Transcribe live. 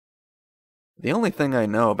The only thing I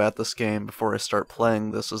know about this game before I start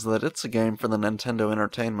playing this is that it's a game for the Nintendo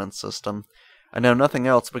Entertainment System. I know nothing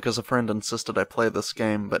else because a friend insisted I play this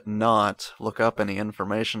game but not look up any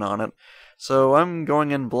information on it, so I'm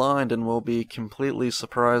going in blind and will be completely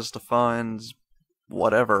surprised to find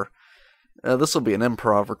whatever. This will be an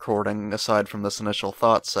improv recording aside from this initial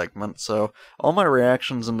thought segment, so all my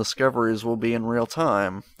reactions and discoveries will be in real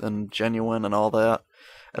time, and genuine and all that.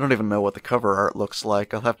 I don't even know what the cover art looks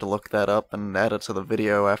like. I'll have to look that up and add it to the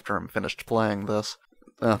video after I'm finished playing this.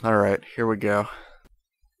 Alright, here we go.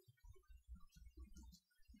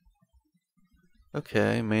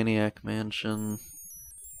 Okay, Maniac Mansion.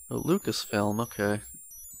 Oh, Lucasfilm, okay.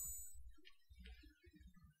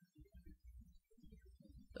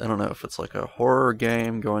 I don't know if it's like a horror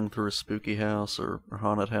game going through a spooky house or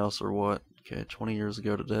haunted house or what. Okay, 20 years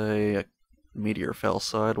ago today, a meteor fell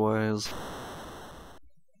sideways.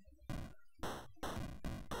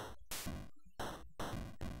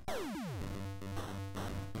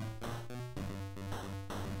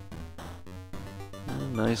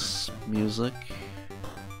 Nice music.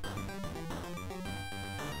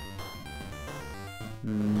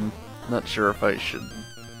 Not sure if I should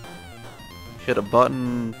hit a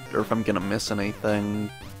button or if I'm gonna miss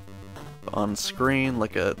anything on screen,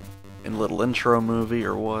 like a little intro movie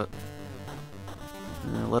or what.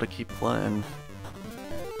 Let it keep playing.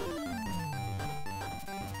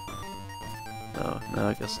 Oh, no,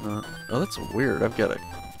 I guess not. Oh, that's weird. I've got a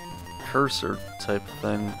cursor type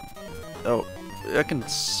thing. Oh, I can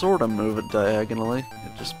sort of move it diagonally.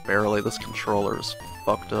 Just barely. This controller is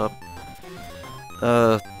fucked up.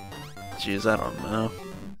 Geez, I don't know.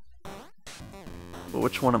 But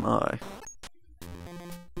which one am I?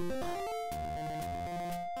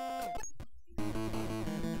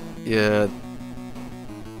 Yeah.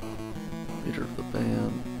 Leader of the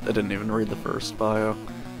band. I didn't even read the first bio.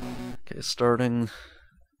 Okay, starting.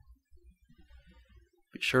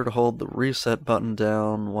 Be sure to hold the reset button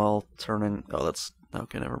down while turning... Oh, that's...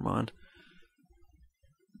 Okay, never mind.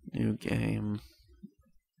 New game.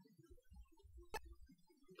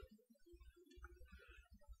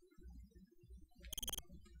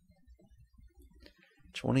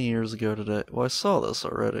 "20 years ago today." Well, I saw this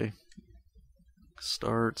already.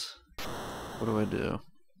 Start. What do I do?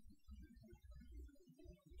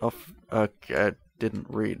 Oh, okay, I didn't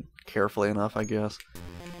read carefully enough, I guess.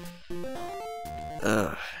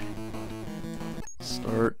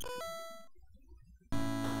 Start.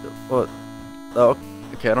 What? Oh,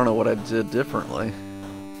 okay, I don't know what I did differently.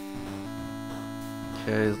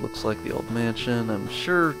 Okay, it looks like the old mansion. I'm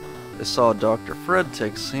sure I saw Dr. Fred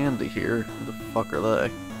take Sandy here. Who the fuck are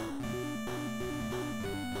they?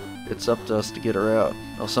 It's up to us to get her out.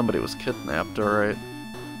 Oh, somebody was kidnapped, alright.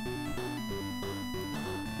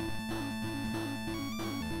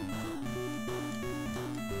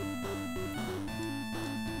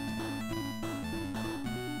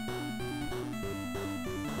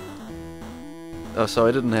 Oh, so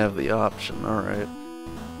I didn't have the option, alright.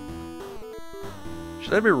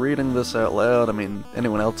 Should I be reading this out loud? I mean,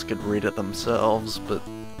 anyone else could read it themselves, but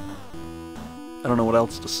I don't know what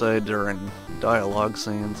else to say during dialogue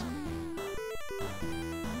scenes.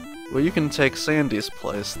 Well, you can take Sandy's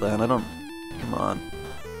place then. Come on.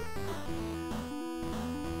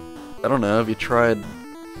 I don't know, have you tried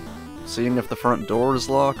seeing if the front door is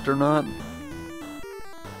locked or not?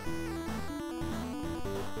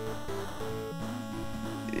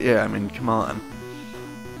 Yeah, I mean, come on.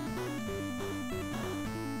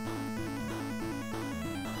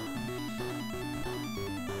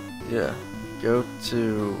 Yeah, go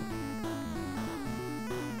to...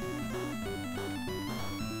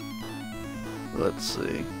 Let's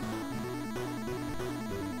see.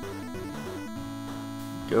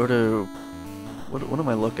 Go to... What am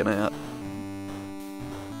I looking at?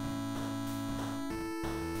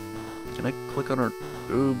 Can I click on her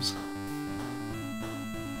boobs?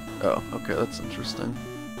 Oh, okay, that's interesting.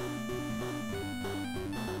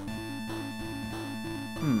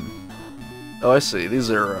 Oh, I see.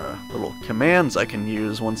 These are little commands I can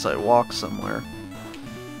use once I walk somewhere.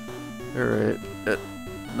 Alright.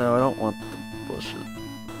 No, I don't want the bushes.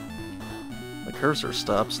 The cursor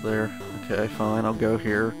stops there. Okay, fine, I'll go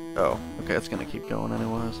here. Oh, okay, it's gonna keep going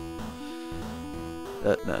anyways.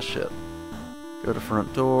 Nah, shit. Go to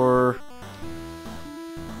front door.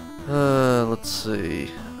 Let's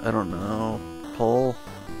see. I don't know. Pull.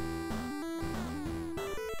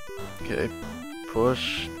 Okay.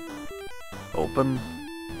 Push. Open.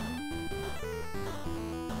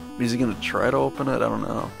 Is he gonna try to open it? I don't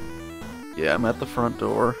know. Yeah, I'm at the front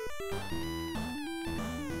door.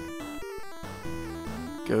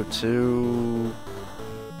 Go to...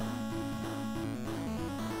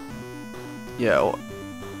 Yeah,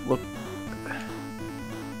 look.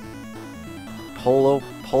 Pull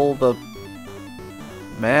the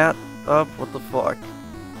mat up? What the fuck?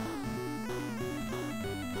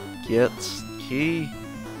 Get key?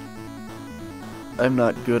 I'm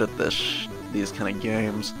not good at these kind of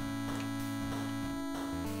games.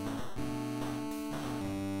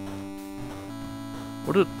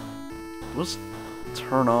 What's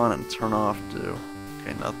turn on and turn off do?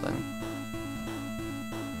 Okay, nothing.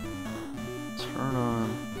 Turn on.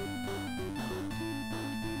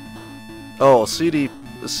 Oh, the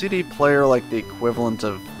CD player like the equivalent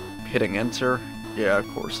of hitting enter? Yeah, of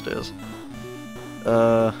course it is.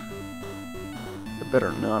 It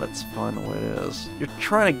better not, it's fine the way it is. You're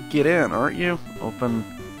trying to get in, aren't you? Open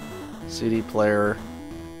CD player.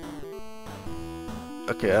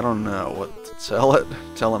 Okay, I don't know what to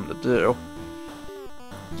tell him to do.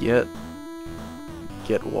 Get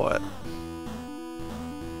what?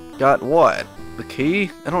 Got what? The key?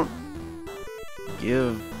 I don't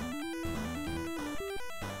give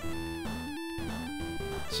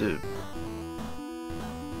to.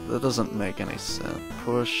 That doesn't make any sense.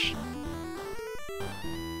 Push.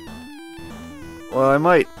 Well, I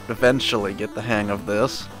might eventually get the hang of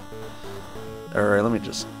this. Alright, let me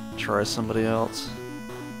just try somebody else.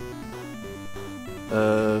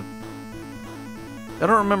 I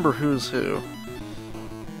don't remember who's who.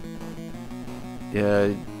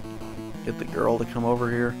 Yeah, get the girl to come over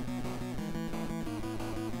here.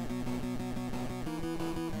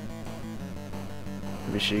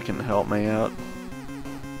 Maybe she can help me out.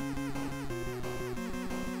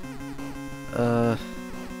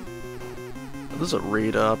 There's a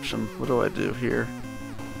read option. What do I do here?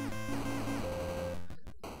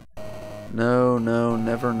 No, no,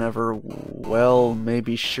 never, never. Well,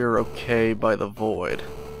 maybe, sure, okay by the void.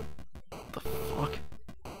 What the fuck?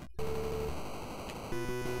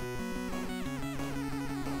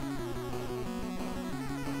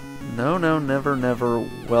 No, no, never, never.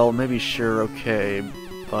 Well, maybe, sure, okay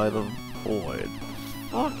by the void.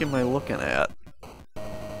 What the fuck am I looking at?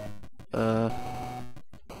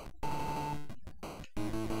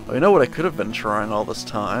 I know what I could have been trying all this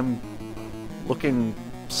time. Looking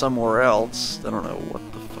somewhere else. I don't know what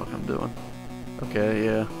the fuck I'm doing. Okay,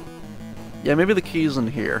 yeah. Yeah, maybe the key's in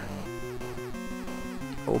here.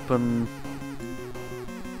 Open.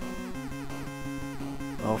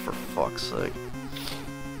 Oh, for fuck's sake.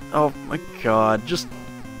 Oh my god, just...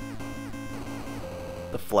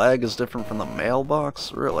 The flag is different from the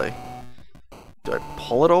mailbox? Really? Do I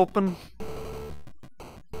pull it open?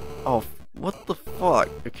 Oh, what the fuck?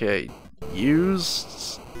 Okay,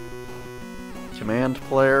 use... Command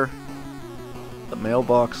player. The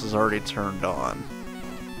mailbox is already turned on.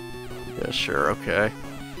 Yeah, sure, okay.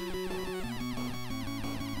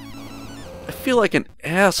 I feel like an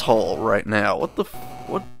asshole right now. What the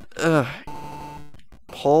what?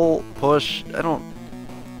 Pull, push. I don't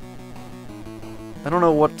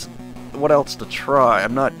know what else to try.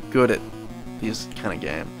 I'm not good at these kind of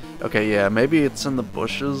games. Okay, yeah, maybe it's in the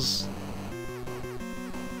bushes.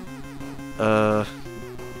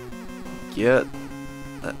 Get...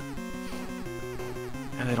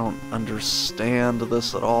 I don't understand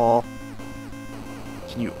this at all.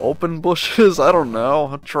 Can you open bushes? I don't know.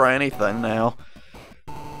 I'll try anything now.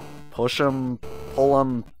 Push them, pull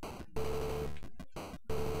them.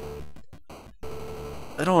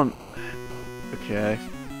 I don't... Okay.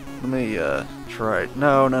 Let me, try...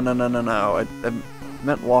 No. I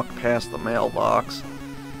meant walk past the mailbox.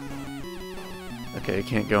 Okay,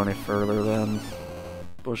 can't go any further then.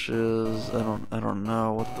 Bushes... I don't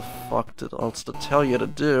know what the fuck else to tell you to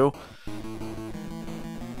do.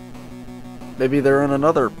 Maybe they're in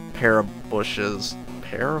another pair of bushes.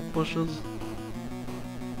 Pair of bushes?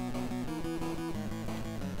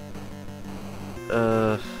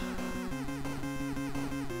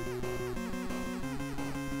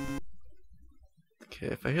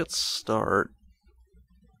 Okay, if I hit start...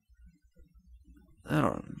 I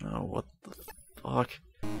don't know what the fuck...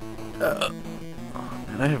 Oh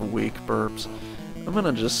man, I have weak burps. I'm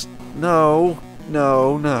gonna just... No!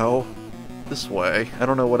 This way. I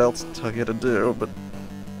don't know what else to tell you to do, but...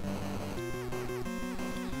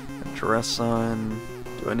 Address sign...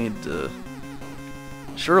 Do I need to...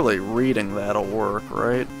 Surely reading that'll work,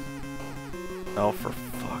 right? Oh, for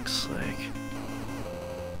fuck's sake.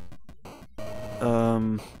 I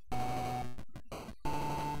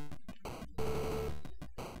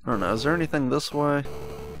don't know, is there anything this way?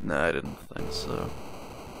 No, I didn't think so.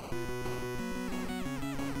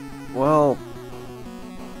 Well...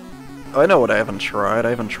 I know what I haven't tried. I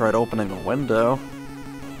haven't tried opening a window.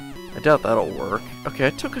 I doubt that'll work. Okay, I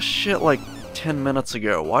took a shit like like 10 minutes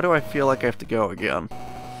ago. Why do I feel like I have to go again?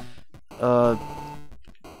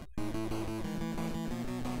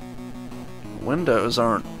 Windows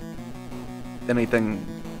aren't anything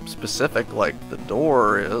specific like the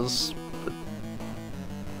door is. But,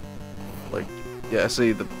 like, yeah,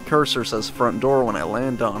 see, the cursor says front door when I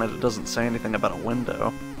land on it. It doesn't say anything about a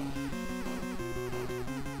window.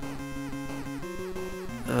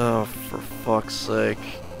 Oh, for fuck's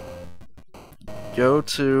sake. Go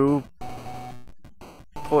to...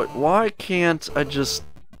 Why can't I just...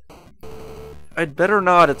 I'd better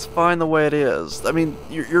not, it's fine the way it is. I mean,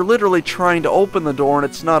 you're literally trying to open the door and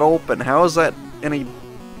it's not open. How is that any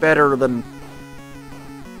better than...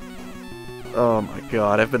 Oh my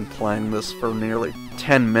god, I've been playing this for nearly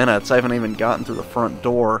 10 minutes. I haven't even gotten through the front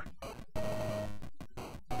door.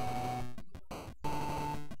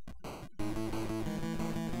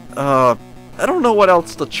 I don't know what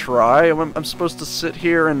else to try. I'm supposed to sit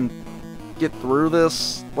here and get through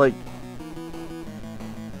this, like,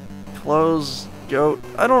 close, go.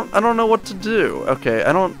 I don't know what to do. Okay,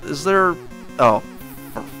 is there? Oh,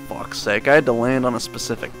 for fuck's sake! I had to land on a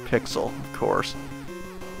specific pixel, of course.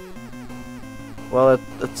 Well,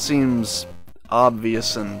 it seems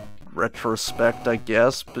obvious in retrospect, I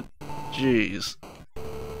guess, but jeez.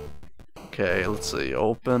 Okay, let's see.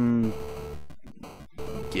 Open.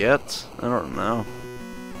 Get? I don't know.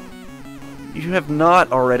 You have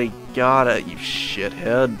not already got it, you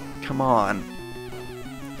shithead. Come on.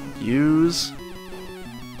 Use?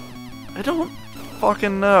 I don't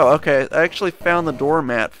fucking know. Okay, I actually found the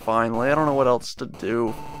doormat finally. I don't know what else to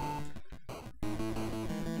do.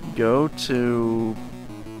 Go to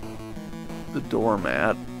the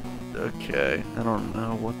doormat. Okay, I don't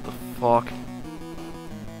know what the fuck.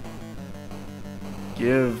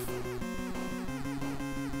 Give...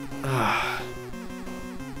 I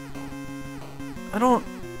don't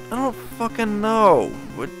fucking know.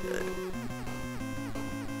 What?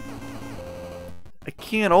 I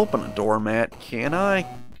can't open a doormat, can I?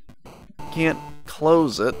 Can't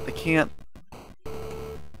close it. I can't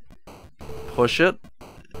push it.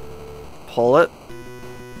 Pull it.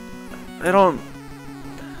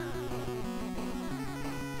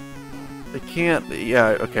 I can't,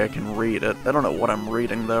 yeah, okay, I can read it. I don't know what I'm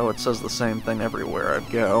reading, though. It says the same thing everywhere I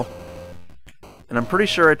go. And I'm pretty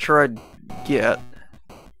sure I tried get.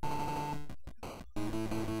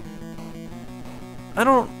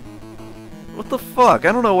 What the fuck?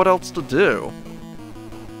 I don't know what else to do.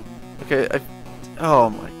 Okay, oh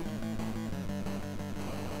my...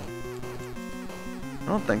 I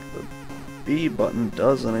don't think the B button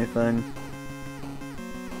does anything.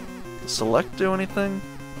 Does select do anything?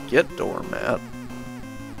 Get doormat.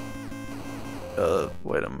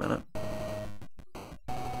 Wait a minute.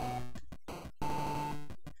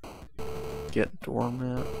 Get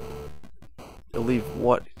doormat. You'll leave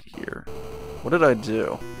what here? What did I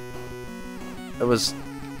do? I was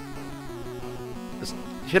just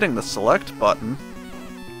hitting the select button.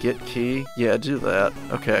 Get key. Yeah, do that.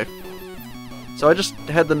 Okay. So I just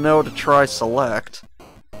had to know to try select.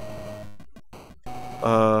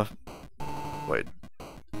 Wait.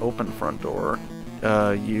 Open front door.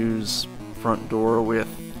 Use front door with...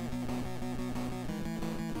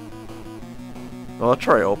 Well, I'll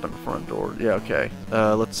try open front door. Yeah, okay.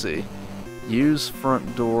 Let's see. Use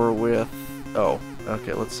front door with... Oh,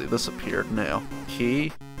 okay, let's see. This appeared now.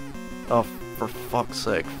 Key? Oh, for fuck's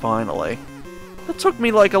sake, finally. That took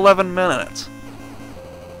me like 11 minutes.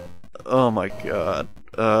 Oh my god.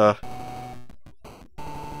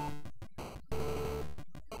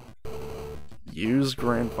 Use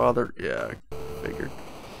grandfather? Yeah, I figured.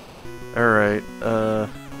 Alright,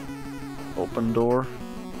 open door?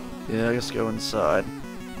 Yeah, I guess go inside.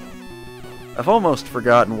 I've almost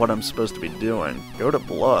forgotten what I'm supposed to be doing. Go to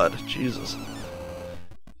blood. Jesus.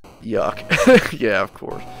 Yuck. Yeah, of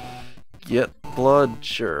course. Get blood?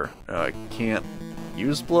 Sure. I can't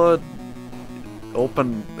use blood?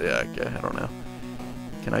 Open? Yeah, okay, I don't know.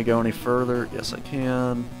 Can I go any further? Yes, I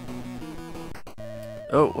can.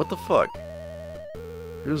 Oh, what the fuck?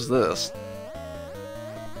 Who's this?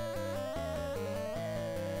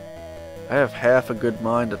 I have half a good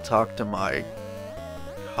mind to talk to my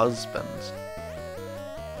husband.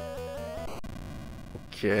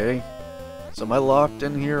 Okay. So am I locked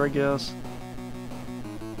in here, I guess?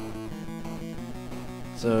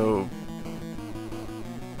 So...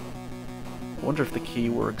 I wonder if the key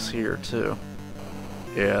works here, too.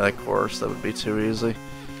 Yeah, of course, that would be too easy.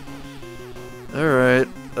 Alright,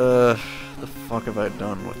 the fuck have I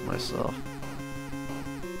done with myself?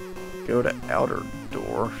 Go to outer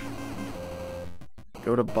door.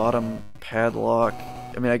 Go to bottom padlock.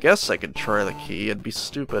 I mean, I guess I could try the key. It'd be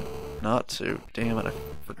stupid. not to. Damn it, I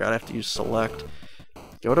forgot I have to use select.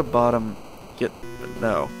 Go to bottom, get...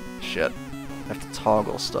 no. Shit. I have to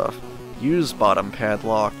toggle stuff. Use bottom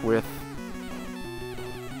padlock with...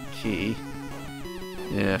 key.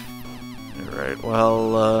 Yeah. Alright,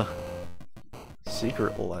 well,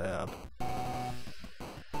 secret lab.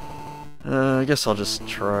 I guess I'll just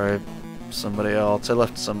try somebody else. I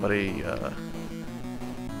left somebody,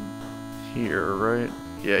 here, right?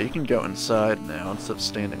 Yeah, you can go inside now instead of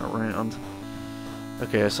standing around.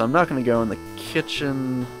 Okay, so I'm not gonna go in the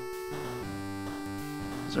kitchen.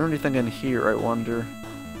 Is there anything in here, I wonder?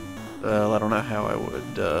 Well, I don't know how I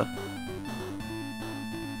would,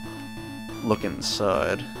 look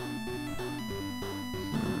inside.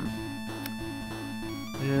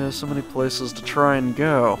 Yeah, so many places to try and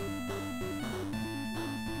go.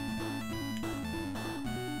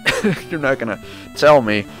 You're not gonna tell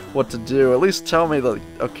me what to do. At least tell me that,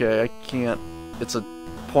 okay, I can't... It's a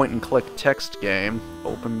point-and-click text game.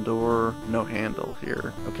 Open door, no handle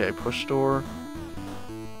here. Okay, push door.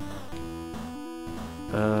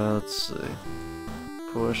 Let's see.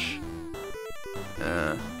 Push.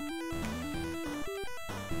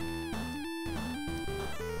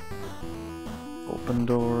 Open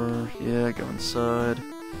door. Yeah, go inside.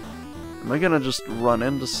 Am I gonna just run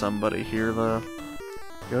into somebody here, though?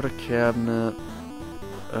 Go to cabinet.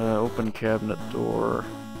 Open cabinet door.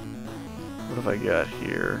 What have I got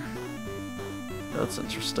here? That's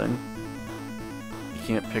interesting. You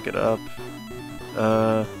can't pick it up.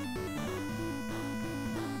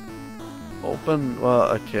 Open?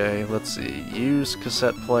 Well, okay, let's see. Use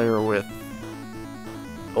cassette player with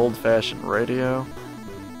old-fashioned radio.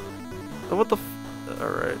 Oh, what the f...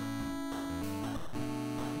 Alright.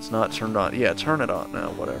 It's not turned on. Yeah, turn it on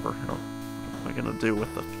now, whatever. What am I gonna do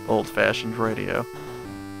with the old-fashioned radio?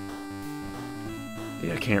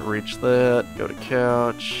 Yeah, I can't reach that. Go to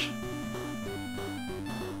couch.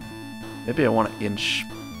 Maybe I want to inch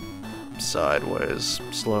sideways,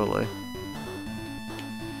 slowly.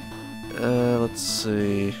 Let's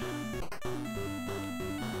see.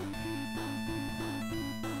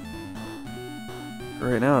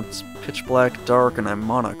 Right now it's pitch black dark and I'm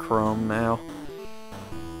monochrome now.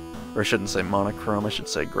 Or I shouldn't say monochrome, I should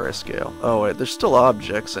say grayscale. Oh wait, there's still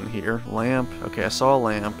objects in here. Lamp. Okay, I saw a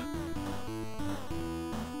lamp.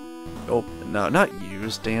 Oh, no, not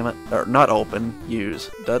use, damn it. Or, not open,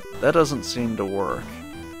 use. That doesn't seem to work.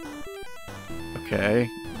 Okay.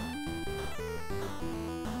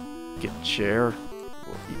 Get chair.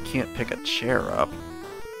 Well, you can't pick a chair up.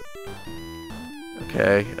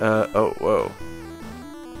 Okay, oh, whoa.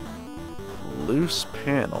 Loose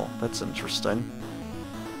panel. That's interesting.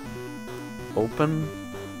 Open.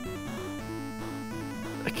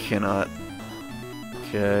 I cannot.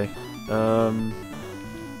 Okay.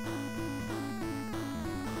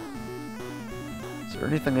 Is there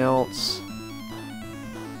anything else?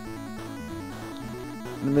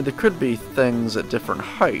 I mean, there could be things at different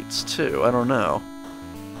heights, too. I don't know.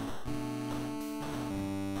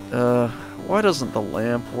 Why doesn't the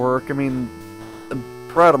lamp work? I mean, I'm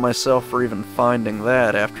proud of myself for even finding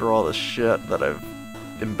that after all the shit that I've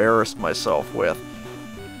embarrassed myself with.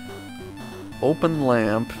 Open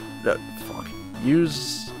lamp. Fuck.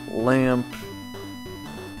 Use lamp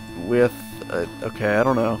with... okay, I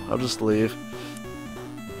don't know. I'll just leave.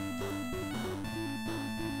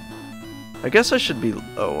 I guess I should be...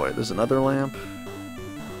 Oh, wait, there's another lamp?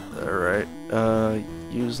 Alright.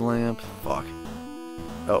 Use lamp. Fuck.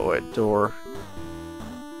 Oh, wait, door.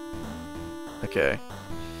 Okay.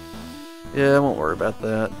 Yeah, I won't worry about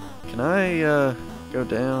that. Can I, go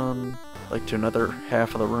down, like, to another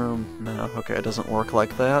half of the room? No, okay, it doesn't work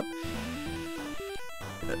like that.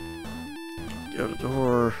 Go to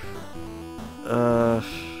door.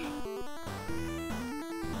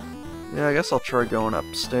 Yeah, I guess I'll try going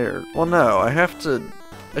upstairs. Well, no, I have to...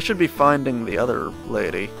 I should be finding the other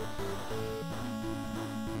lady.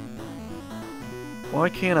 Why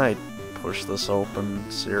can't I push this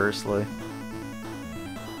open? Seriously.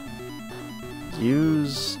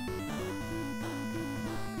 Use...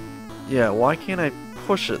 Yeah, why can't I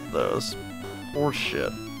push it, though? It's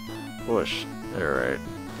horseshit. Push. Alright.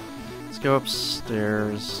 Let's go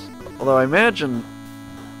upstairs. Although I imagine...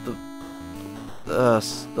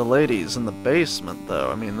 the ladies in the basement, though.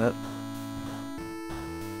 I mean, that...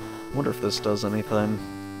 I wonder if this does anything.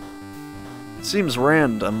 It seems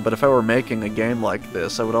random, but if I were making a game like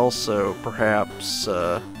this, I would also, perhaps,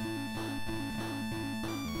 add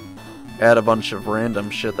a bunch of random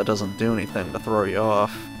shit that doesn't do anything to throw you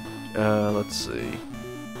off. Let's see.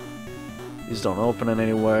 These don't open in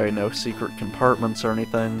any way, no secret compartments or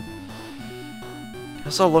anything.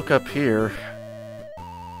 Guess I'll look up here.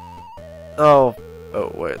 Oh,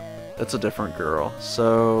 oh wait, that's a different girl.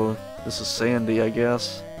 So this is Sandy, I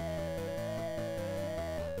guess.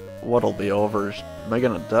 What'll be over? Am I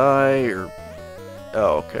gonna die or?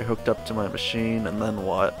 Oh, okay, hooked up to my machine, and then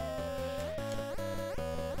what?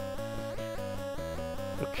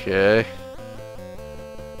 Okay.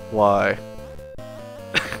 Why?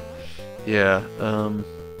 Yeah, am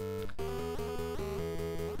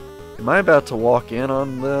I about to walk in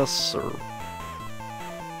on this, or...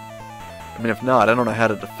 I mean, if not, I don't know how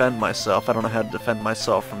to defend myself. I don't know how to defend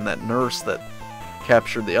myself from that nurse that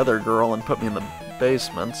captured the other girl and put me in the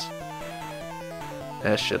basement.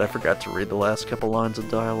 Ah, shit, I forgot to read the last couple lines of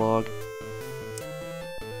dialogue.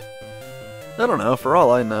 I don't know, for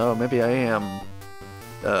all I know, maybe I am,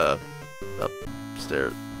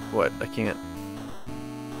 upstairs. What? I can't...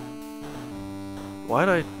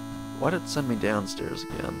 Why'd it send me downstairs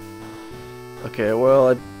again? Okay, well,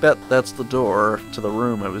 I bet that's the door to the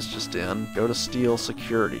room I was just in. Go to steel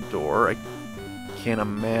security door. I can't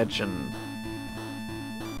imagine...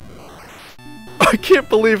 I can't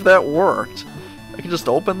believe that worked! I can just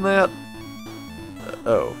open that?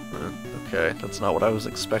 Oh, okay, that's not what I was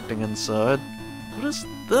expecting inside. What is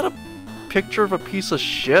that, a picture of a piece of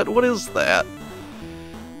shit? What is that?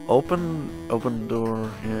 Open door,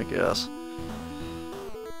 yeah, I guess.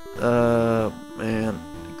 Man,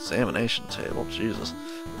 examination table, Jesus.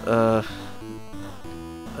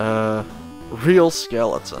 Real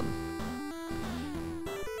skeleton.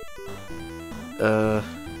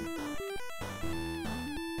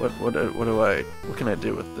 What can I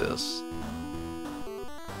do with this?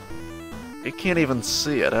 I can't even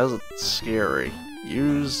see it. How's it scary?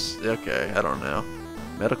 Use, okay, I don't know.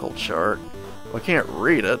 Medical chart. Well, I can't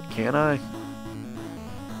read it, can I?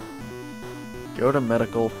 Go to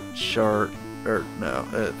medical chart, or no,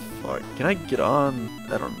 fuck. Can I get on?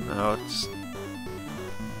 I don't know.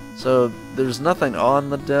 So there's nothing on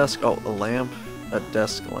the desk. Oh, a lamp, a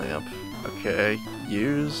desk lamp. Okay,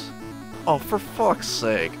 use. Oh, for fuck's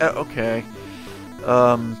sake. Okay.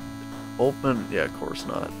 Open. Yeah, of course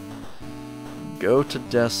not. Go to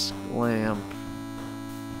desk lamp.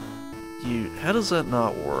 How does that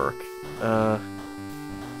not work?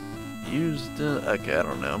 Used. Okay, I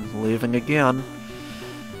don't know. I'm leaving again.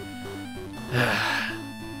 I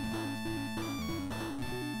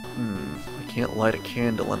can't light a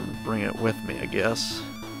candle and bring it with me, I guess.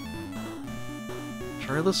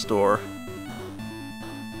 Try this door.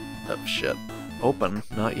 Oh, shit. Open,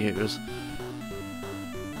 not use.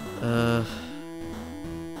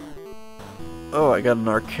 Oh, I got an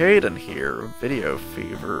arcade in here. Video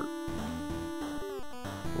Fever.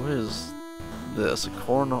 What is this? A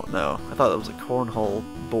cornhole? No, I thought that was a cornhole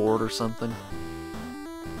board or something.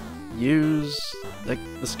 Use... Like,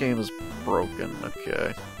 this game is broken.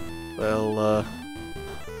 Okay. Well,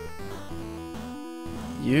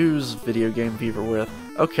 use Video Game Fever with...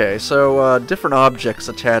 Okay, so, different objects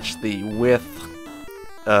attach the with,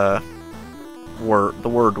 the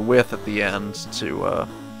word with at the end to,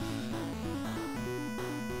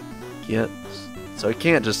 get... So I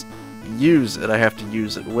can't just use it, I have to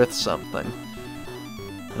use it with something.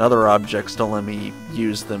 And other objects don't let me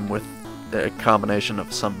use them with a combination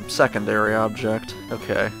of some secondary object.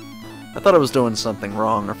 Okay. I thought I was doing something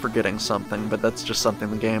wrong or forgetting something, but that's just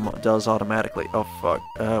something the game does automatically. Oh, fuck.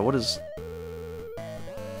 What is...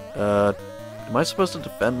 am I supposed to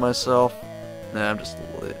defend myself? Nah, I'm just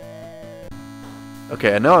lit.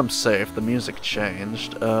 Okay, I know I'm safe. The music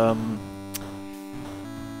changed. Even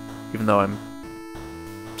though I'm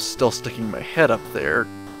still sticking my head up there.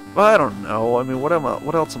 Well, I don't know. I mean, what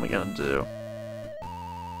else am I gonna do?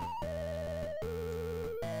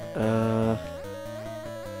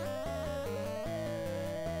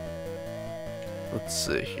 Let's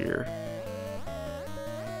see here.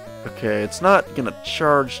 Okay, it's not gonna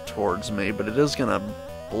charge towards me, but it is gonna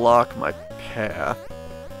block my path.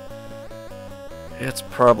 It's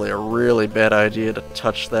probably a really bad idea to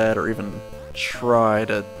touch that or even try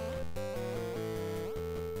to...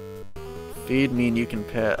 Feed me and you can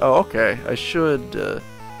pass... Oh, okay, I should...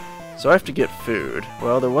 So I have to get food.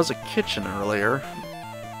 Well, there was a kitchen earlier.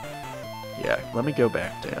 Yeah, let me go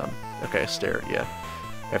back down. Okay, stair, yeah.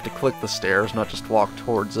 I have to click the stairs, not just walk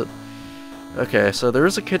towards it. Okay, so there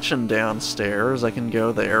is a kitchen downstairs. I can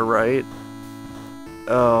go there, right?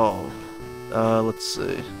 Oh. Let's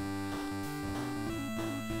see.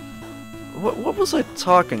 What was I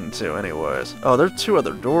talking to, anyways? Oh, there are two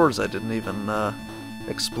other doors I didn't even,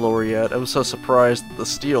 explore yet. I was so surprised that the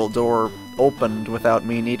steel door opened without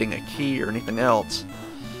me needing a key or anything else.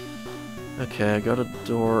 Okay, I got a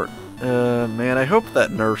door... man, I hope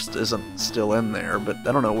that nurse isn't still in there, but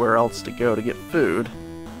I don't know where else to go to get food.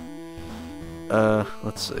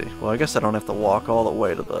 let's see. Well, I guess I don't have to walk all the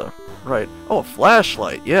way to the right. Oh, a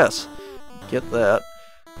flashlight, yes! Get that.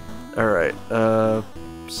 Alright,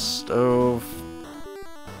 stove.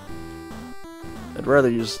 I'd rather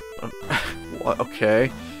use...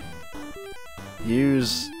 okay.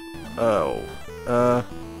 Use... oh.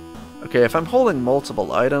 Okay, if I'm holding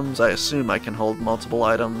multiple items, I assume I can hold multiple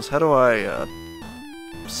items. How do I,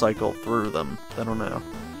 cycle through them? I don't know.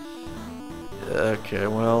 Okay,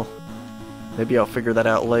 well... maybe I'll figure that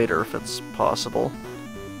out later if it's possible.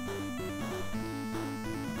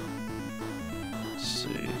 Let's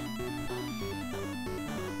see.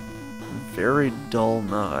 Very dull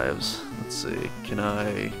knives. Let's see, can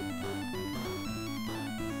I...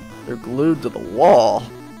 they're glued to the wall!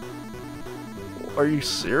 Are you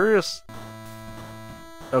serious?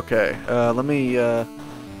 Okay, let me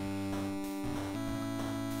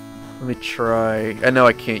try... I know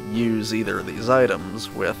I can't use either of these items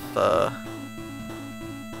with,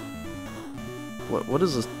 What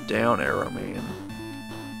does this down arrow mean?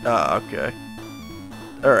 Ah, okay.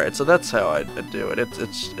 Alright, so that's how I'd do it.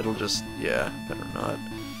 It'll just... yeah, better not.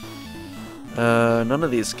 None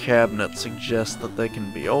of these cabinets suggest that they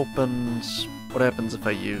can be opened. What happens if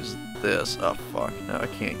I use this? Oh, fuck. No, I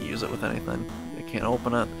can't use it with anything. I can't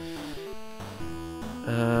open it.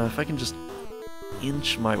 If I can just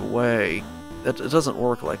inch my way... it doesn't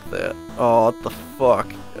work like that. Oh, what the fuck?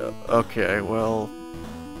 Okay, well...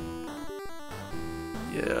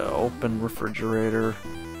 yeah, open refrigerator.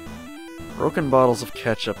 Broken bottles of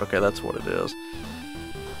ketchup. Okay, that's what it is.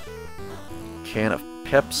 Can of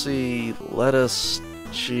Pepsi, lettuce,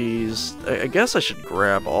 cheese. I guess I should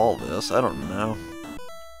grab all this. I don't know.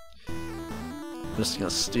 I'm just gonna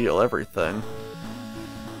steal everything.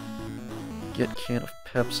 Get can of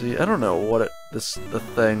Pepsi. I don't know what the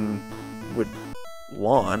thing would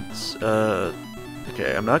want.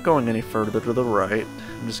 Okay, I'm not going any further to the right.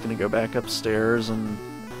 I'm just gonna go back upstairs and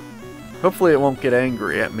hopefully it won't get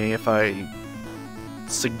angry at me if I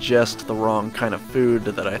suggest the wrong kind of food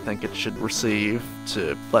that I think it should receive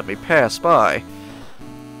to let me pass by.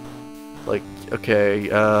 Like,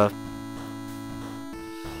 okay, I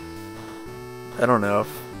don't know if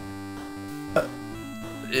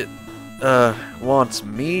it wants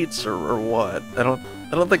meats or what. I don't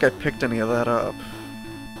think I picked any of that up.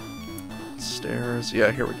 Stairs.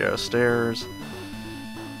 Yeah, here we go. Stairs.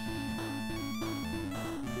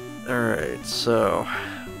 Alright, so...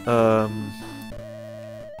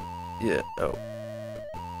 yeah, oh.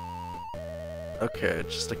 Okay,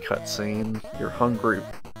 just a cutscene. You're hungry.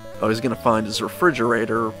 Oh, he's gonna find his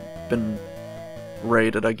refrigerator. Been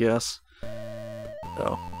raided, I guess.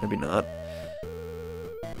 Oh, maybe not.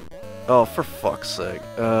 Oh, for fuck's sake.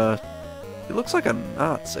 He looks like a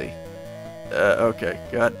Nazi. Okay,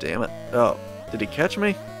 god damn it. Oh, did he catch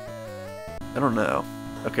me? I don't know.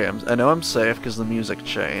 Okay, I know I'm safe because the music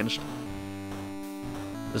changed.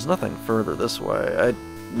 There's nothing further this way.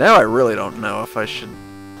 Now I really don't know if I should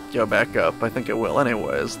go back up. I think it will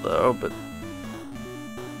anyways, though, but...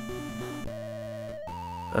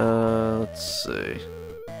 let's see.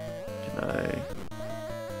 Can I...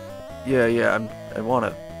 yeah, I want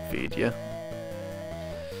to feed you.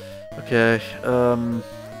 Okay,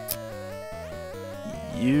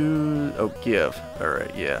 you... oh, give.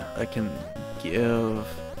 Alright, yeah. I can give...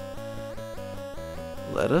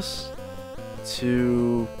 lettuce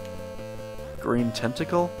to... green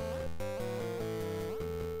tentacle?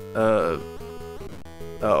 Oh,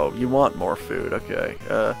 you want more food, okay.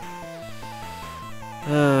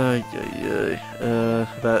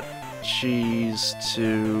 About cheese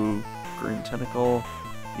to green tentacle.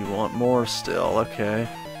 You want more still, okay.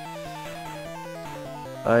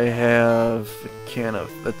 I have a can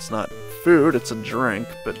of... it's not food, it's a drink,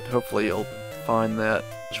 but hopefully you'll find that.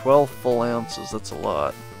 12 full ounces, that's a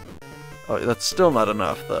lot. Oh, that's still not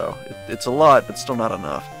enough, though. It's a lot, but still not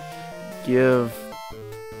enough. Give...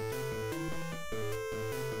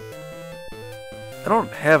 I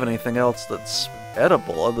don't have anything else that's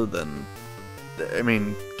edible other than... I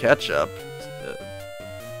mean, ketchup.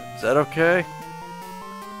 Is that okay?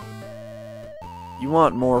 You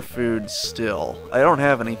want more food still. I don't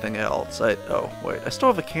have anything else. Oh, wait. I still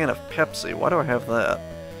have a can of Pepsi. Why do I have that?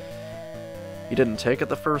 You didn't take it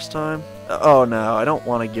the first time? Oh, no. I don't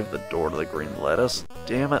want to give the door to the green lettuce.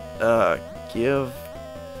 Damn it. Give...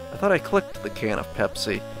 I thought I clicked the can of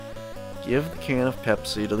Pepsi. Give the can of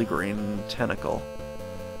Pepsi to the green tentacle.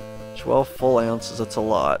 12 full ounces. That's a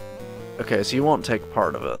lot. Okay, so you won't take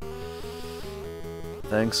part of it.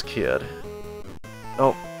 Thanks, kid.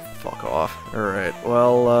 Oh. Fuck off. Alright,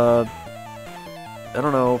 well, I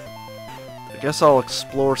don't know. I guess I'll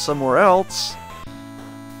explore somewhere else.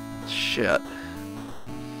 shit.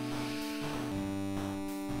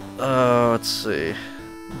 Let's see.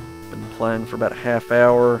 Been playing for about a half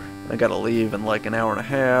hour. I gotta leave in like an hour and a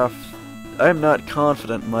half. I'm not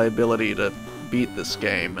confident in my ability to beat this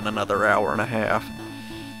game in another hour and a half.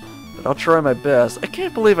 But I'll try my best. I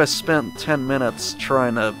can't believe I spent 10 minutes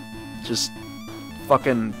trying to just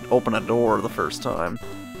fucking open a door the first time.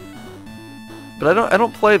 But I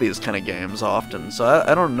don't play these kind of games often, so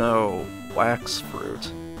I don't know wax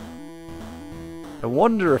fruit. I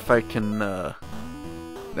wonder if I can, no,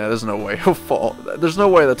 there's no way he'll fall. There's no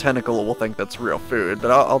way the tentacle will think that's real food,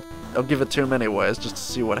 but I'll give it to him anyways, just to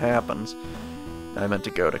see what happens. I meant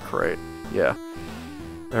to go to crate. Yeah.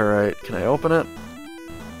 Alright, can I open it?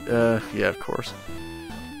 Yeah, of course.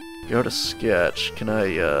 Go to sketch. Can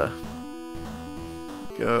I,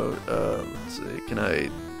 go, let's see, can I,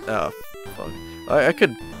 oh, fuck. I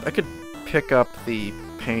could pick up the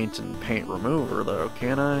paint and paint remover, though,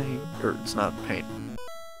 can I? Or, it's not paint.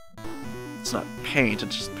 It's not paint,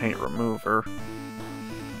 it's just paint remover.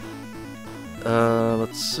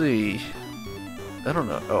 Let's see. I don't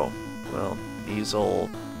know. Oh, well, easel.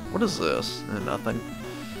 What is this? Nothing.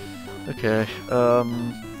 Okay, oh,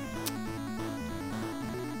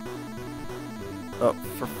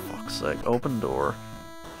 for fuck's sake. Open door.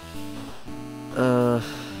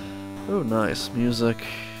 Oh, nice. Music.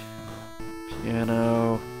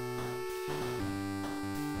 Piano.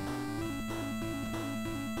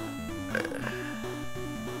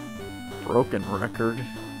 Broken record.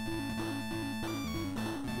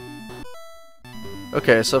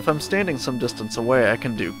 Okay, so if I'm standing some distance away, I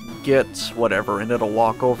can do get whatever, and it'll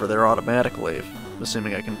walk over there automatically,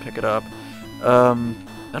 assuming I can pick it up.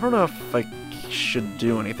 I don't know if I should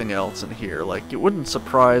do anything else in here. Like, it wouldn't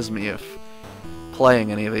surprise me if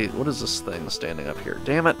playing any of these... What is this thing standing up here?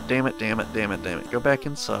 Damn it, damn it, damn it, damn it, damn it. Go back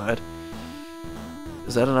inside.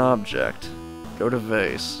 Is that an object? Go to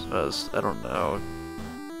vase. I don't know.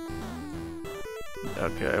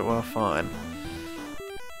 Okay, well, fine.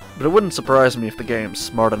 But it wouldn't surprise me if the game's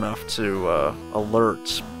smart enough to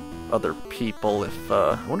alert other people if...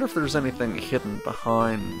 I wonder if there's anything hidden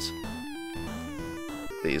behind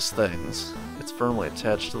these things. It's firmly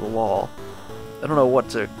attached to the wall. I don't know what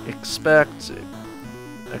to expect.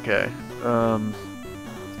 Okay.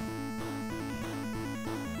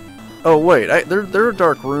 Oh wait, there are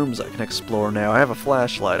dark rooms I can explore now. I have a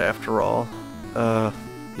flashlight after all.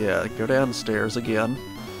 Yeah, go downstairs again.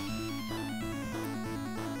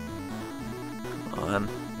 Come on.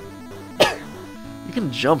 You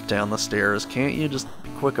can jump down the stairs, can't you? Just be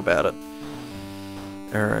quick about it.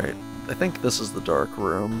 Alright, I think this is the dark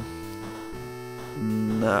room.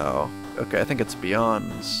 No. Okay, I think it's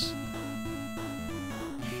beyond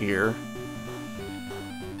here.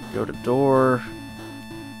 Go to door.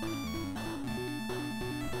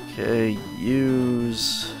 Okay,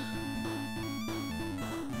 use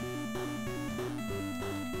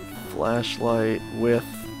flashlight with...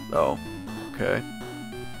 Oh, okay.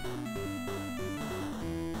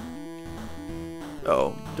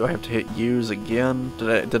 Oh, do I have to hit use again?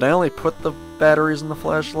 Did I only put the batteries in the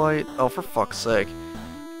flashlight? Oh, for fuck's sake.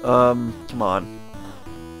 Come on.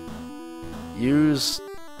 Use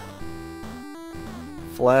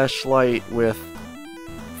flashlight with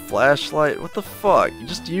flashlight? What the fuck? You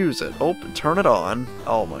just use it. Open, turn it on.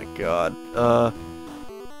 Oh my god.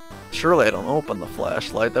 Surely I don't open the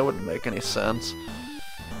flashlight. That wouldn't make any sense.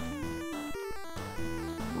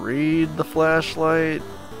 Read the flashlight?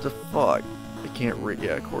 The fuck? I can't read.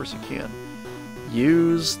 Yeah, of course you can't.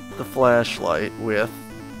 Use the flashlight with...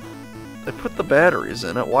 They put the batteries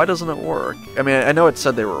in it. Why doesn't it work? I mean, I know it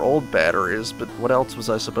said they were old batteries, but what else was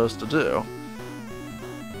I supposed to do?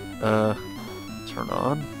 Turn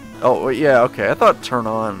on? Oh, yeah, okay. I thought turn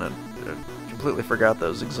on, and I completely forgot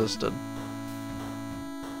those existed.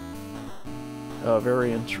 Oh,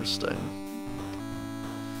 very interesting.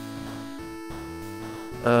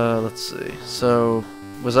 Let's see. So,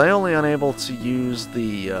 was I only unable to use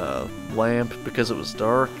the lamp because it was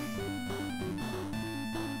dark?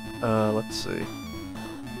 Let's see.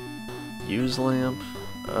 Use lamp.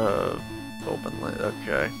 Open lamp.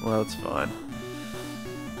 Okay, well, that's fine.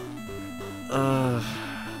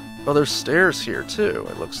 Oh, there's stairs here, too,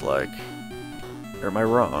 it looks like. Or am I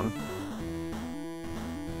wrong?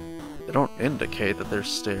 They don't indicate that there's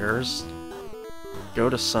stairs. Go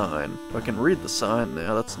to sign. I can read the sign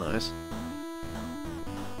now, that's nice.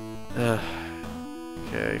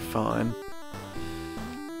 Okay, fine.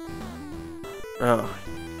 Oh.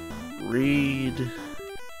 Read...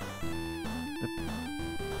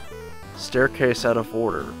 Staircase out of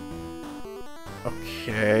order.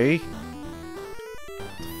 Okay.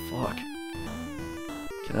 What the fuck?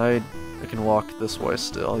 I can walk this way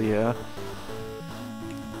still, yeah.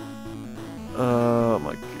 Oh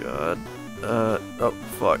my god. Oh,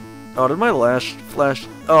 fuck. Oh, did my lash flash?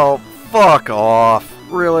 Oh, fuck off.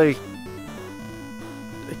 Really?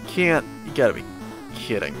 I can't. You gotta be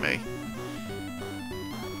kidding me.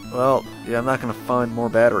 Well, yeah, I'm not gonna find more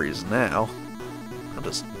batteries now. I'll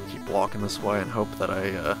just keep walking this way and hope that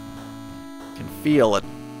I, can feel it.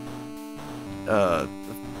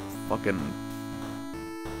 Fucking...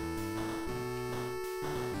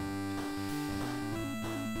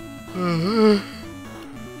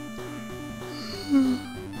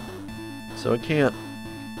 So I can't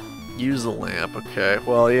use the lamp, okay.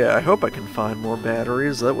 Well, yeah, I hope I can find more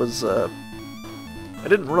batteries. That was, I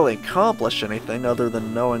didn't really accomplish anything other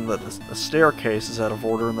than knowing that the staircase is out of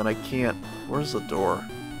order and that I can't... Where's the door?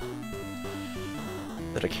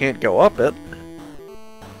 That I can't go up it?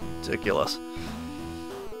 Ridiculous.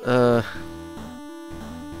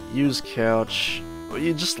 Use couch. Well,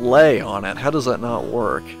 you just lay on it. How does that not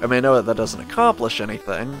work? I mean, I know that doesn't accomplish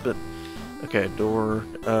anything, but... Okay, door...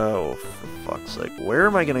 Oh, for fuck's sake. Where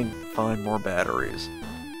am I gonna find more batteries?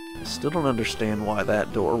 I still don't understand why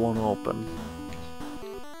that door won't open.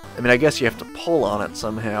 I mean, I guess you have to pull on it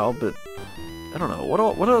somehow, but... I don't know.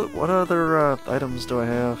 What other items do I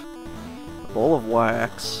have? A bowl of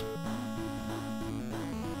wax.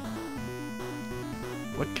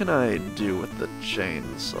 What can I do with the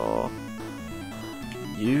chainsaw?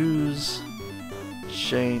 Use...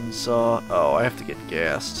 chainsaw. Oh, I have to get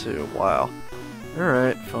gas too. Wow.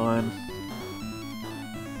 Alright, fine.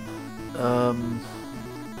 I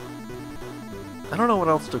don't know what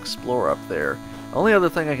else to explore up there. The only other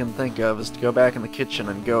thing I can think of is to go back in the kitchen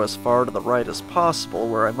and go as far to the right as possible,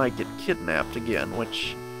 where I might get kidnapped again,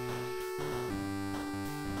 which...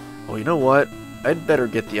 Well, you know what? I'd better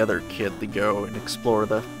get the other kid to go and explore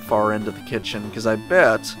the far end of the kitchen, because I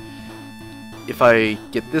bet if I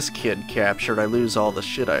get this kid captured, I lose all the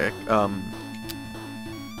shit I,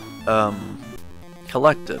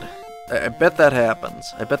 collected. I bet that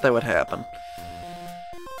happens. I bet that would happen.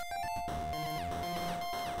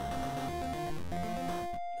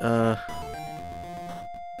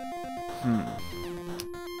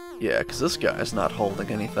 Yeah, because this guy's not holding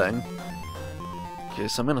anything. Okay,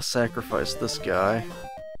 so I'm gonna sacrifice this guy.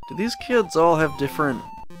 Do these kids all have different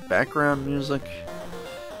background music?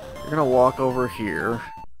 We're gonna walk over here.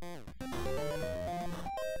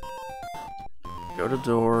 Go to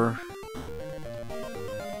door.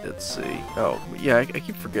 Let's see. Oh, yeah, I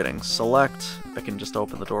keep forgetting. Select. I can just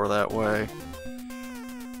open the door that way.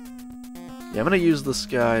 Yeah, I'm gonna use this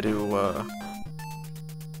guy to,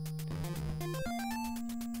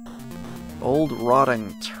 Old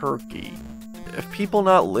rotting turkey. Have people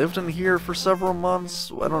not lived in here for several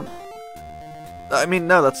months? I mean,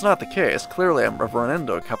 no, that's not the case. Clearly, I've run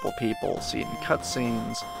into a couple people, seen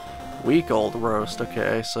cutscenes. Week-old roast,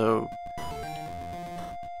 okay, so...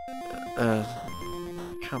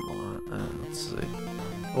 come on, let's see.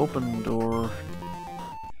 Open door.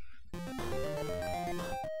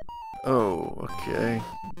 Oh, okay.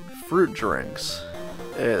 Fruit drinks.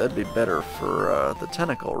 Hey, that'd be better for, the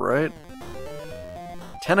tentacle, right?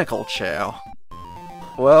 Tentacle chow.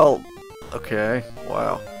 Well, okay,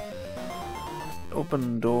 wow.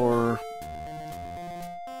 Open door.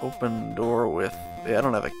 Open door with... Yeah, I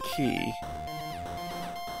don't have a key.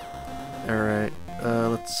 Alright,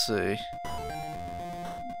 let's see.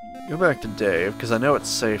 Go back to Dave, because I know it's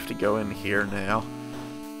safe to go in here now.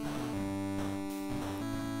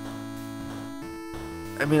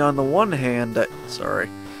 I mean, on the one hand, sorry.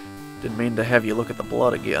 Didn't mean to have you look at the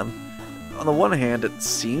blood again. On the one hand, it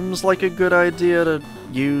seems like a good idea to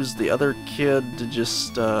use the other kid to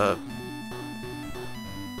just,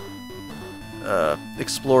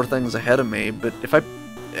 explore things ahead of me, but if I...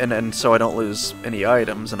 And so I don't lose any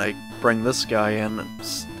items, and I bring this guy in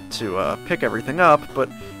to, pick everything up, but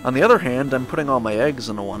on the other hand, I'm putting all my eggs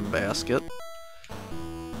into one basket.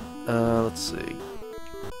 Let's see.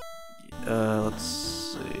 Let's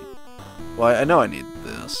see. Well, I know I need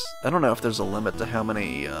this. I don't know if there's a limit to how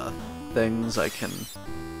many, things I can...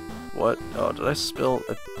 What? Oh, did I spill...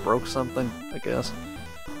 I broke something, I guess.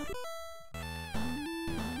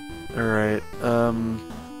 Alright,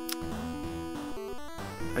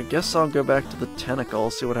 I guess I'll go back to the tentacle,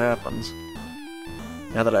 see what happens.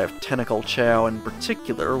 Now that I have tentacle chow in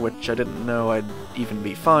particular, which I didn't know I'd even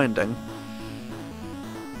be finding.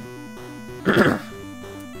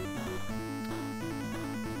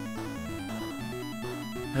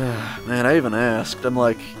 Man, I even asked. I'm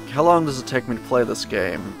like, how long does it take me to play this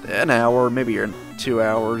game? An hour, maybe 2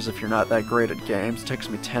 hours if you're not that great at games. It takes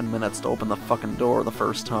me 10 minutes to open the fucking door the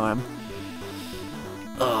first time.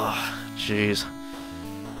 Ugh. jeez.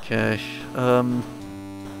 Okay,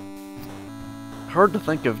 hard to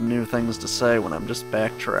think of new things to say when I'm just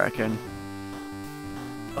backtracking.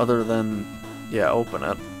 Other than, yeah, open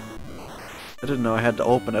it. I didn't know I had to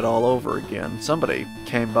open it all over again. Somebody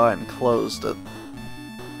came by and closed it.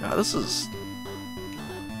 Now, this is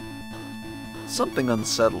something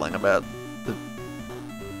unsettling about the...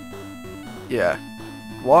 Yeah,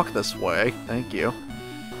 walk this way, thank you.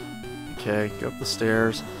 Okay, go up the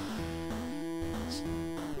stairs.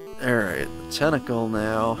 Alright, the tentacle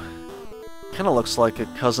now. Kinda looks like a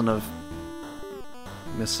cousin of...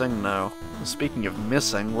 Missing? No. Speaking of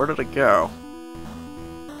missing, where did it go?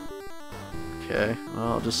 Okay,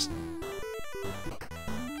 well, I'll just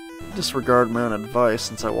disregard my own advice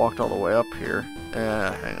since I walked all the way up here.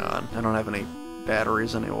 Hang on. I don't have any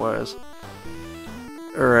batteries anyways.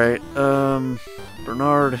 Alright,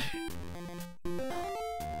 Bernard.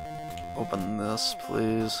 Open this,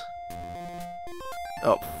 please.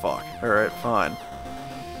 Oh, fuck. Alright, fine.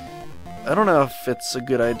 I don't know if it's a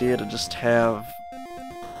good idea to just have...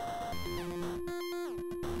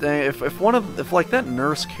 Dang, if like that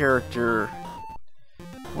nurse character...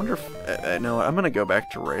 I wonder if... I know, I'm gonna go back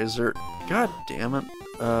to Razor. God damn it.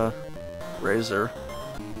 Razor.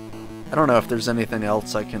 I don't know if there's anything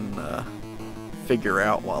else I can, figure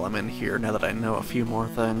out while I'm in here, now that I know a few more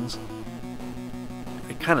things.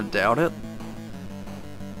 I kinda doubt it.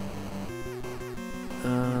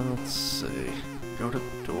 Let's see. Go to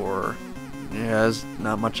door. Yeah, there's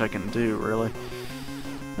not much I can do, really.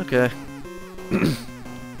 Okay.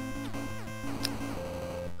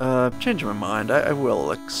 Changing my mind. I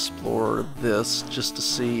will explore this just to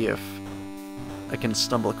see if I can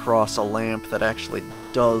stumble across a lamp that actually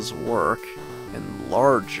does work. And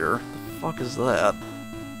larger. The fuck is that?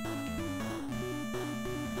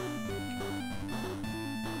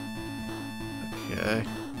 Okay.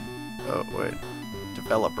 Oh, wait.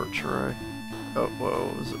 Developer tray. Oh, whoa.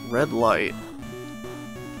 Is it red light?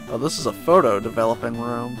 Oh, this is a photo developing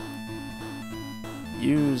room.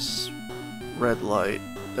 Use red light.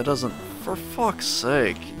 That doesn't... For fuck's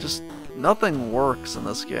sake. Just... Nothing works in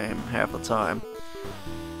this game half the time.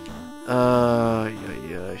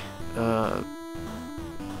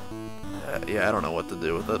 Yeah, I don't know what to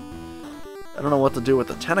do with it. I don't know what to do with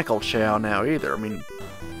the tentacle chow now either. I mean,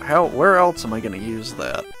 where else am I gonna use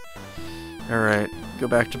that? Alright, go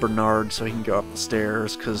back to Bernard so he can go up the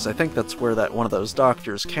stairs, because I think that's where one of those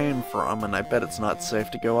doctors came from, and I bet it's not safe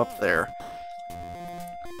to go up there.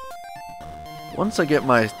 Once I get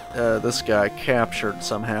my, this guy captured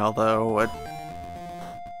somehow, though, I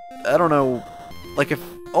don't know, like, if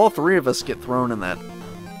all three of us get thrown in that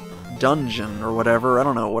dungeon or whatever, I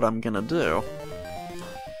don't know what I'm gonna do.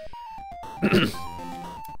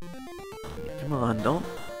 Come on, don't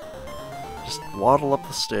just waddle up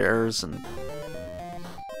the stairs and...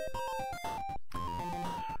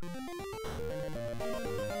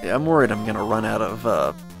 Yeah, I'm worried I'm gonna run out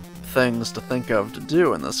of, things to think of to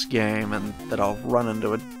do in this game, and that I'll run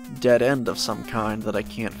into a dead end of some kind that I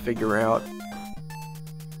can't figure out.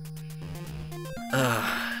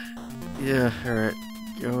 Yeah, alright.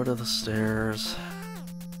 Go to the stairs.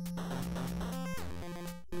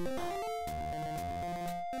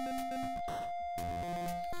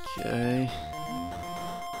 Okay.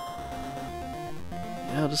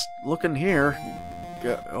 Yeah, just look in here.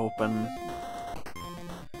 Go open.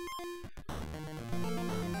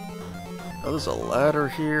 Oh, there's a ladder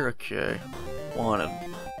here? Okay. Wanted.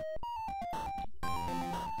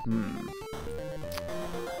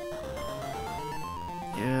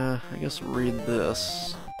 Yeah, I guess read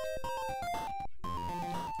this.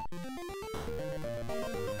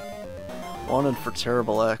 Wanted for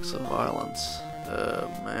terrible acts of violence.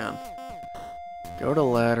 Man. Go to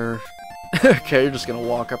ladder. Okay, you're just gonna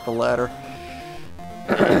walk up the ladder.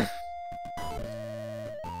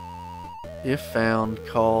 If found,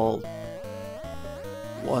 call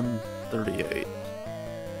 138.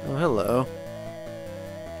 Oh, hello.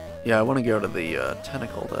 Yeah, I want to go to the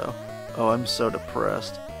tentacle, though. Oh, I'm so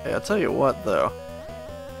depressed. Hey, I'll tell you what, though.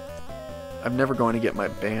 I'm never going to get my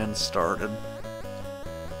band started.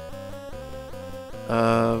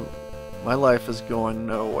 My life is going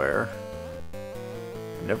nowhere.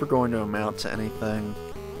 I'm never going to amount to anything.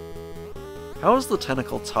 How is the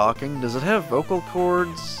tentacle talking? Does it have vocal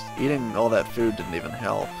cords? Eating all that food didn't even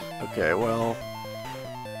help. Okay, well...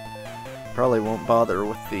 Probably won't bother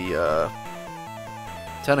with the,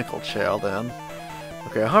 tentacle chow, then.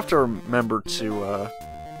 Okay, I'll have to remember to,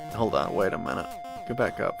 hold on, wait a minute. Go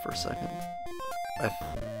back up for a second.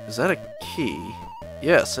 Is that a key?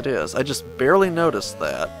 Yes, it is. I just barely noticed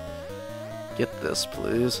that. Get this,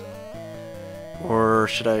 please. Or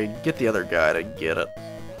should I get the other guy to get it?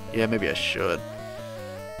 Yeah, maybe I should.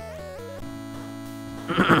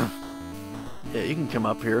 Yeah, you can come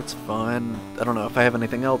up here, it's fine. I don't know if I have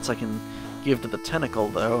anything else I can give to the tentacle,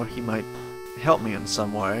 though. He might help me in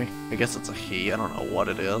some way. I guess it's a he, I don't know what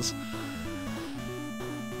it is.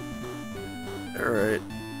 Alright.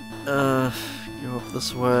 Go up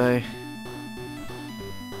this way.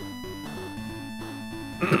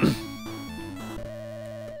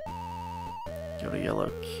 Go to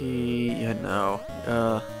yellow key. Yeah, no.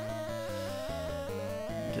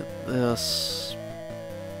 Get this.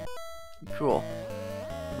 Cool.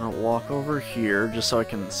 I'm gonna walk over here just so I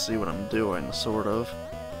can see what I'm doing, sort of.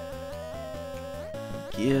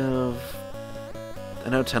 Give... I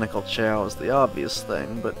know Tentacle Chow is the obvious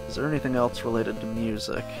thing, but is there anything else related to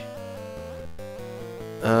music?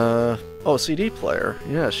 Oh, CD player.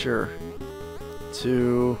 Yeah, sure.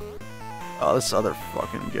 To... Oh, this other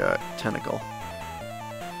fucking guy. Tentacle.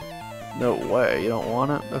 No way, you don't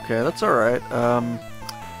want it? Okay, that's alright.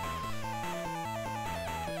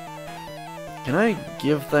 Can I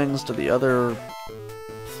give things to the other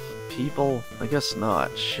people? I guess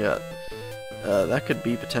not. Shit. That could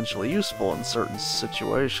be potentially useful in certain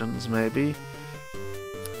situations, maybe.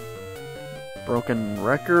 Broken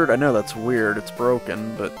record? I know that's weird, it's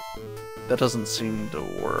broken, but that doesn't seem to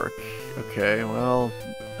work. Okay, well,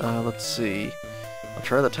 let's see. I'll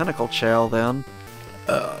try the Tentacle Chow then.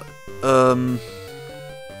 Let's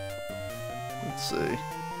see.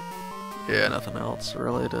 Yeah, nothing else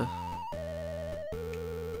really to...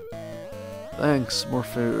 Thanks, more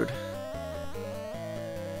food.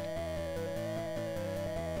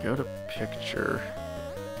 Go to picture.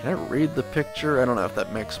 Can I read the picture? I don't know if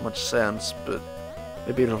that makes much sense, but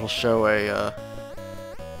maybe it'll show a,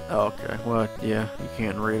 Oh, okay. Well, yeah, you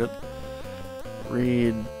can't read it.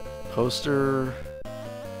 Read poster.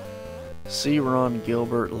 See Ron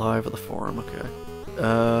Gilbert live at the forum. Okay.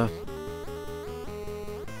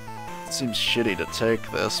 It seems shitty to take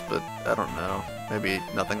this, but I don't know. Maybe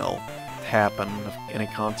nothing will happen of any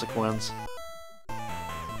consequence.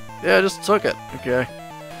 Yeah, I just took it. Okay.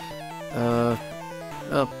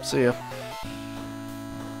 Oh, see ya.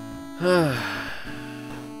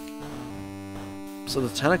 So the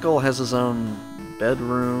tentacle has his own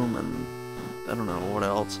bedroom and I don't know what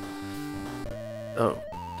else. Oh,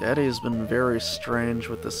 Daddy's been very strange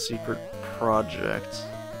with the secret project.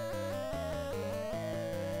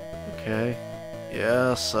 Okay.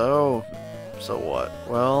 Yeah, so what?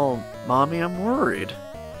 Well, Mommy, I'm worried.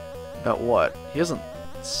 About what? He hasn't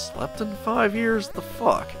slept in 5 years? The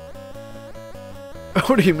fuck?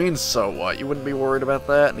 What do you mean, so what? You wouldn't be worried about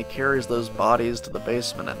that? And he carries those bodies to the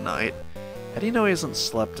basement at night. How do you know he hasn't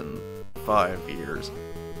slept in 5 years?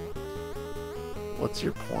 What's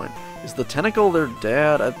your point? Is the tentacle their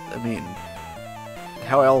dad? I mean,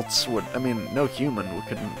 how else would... I mean, no human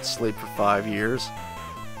couldn't sleep for 5 years.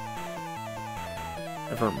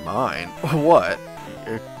 Never mind. What?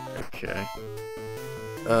 Okay.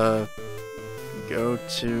 Go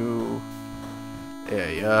to...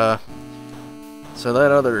 Yeah, so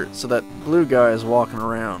that blue guy is walking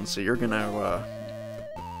around, so you're gonna,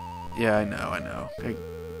 yeah, I know.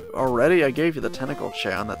 Already? I gave you the tentacle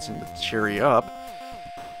chow, and that seemed to cheer you up.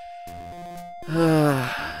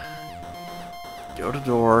 Go to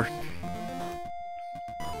door.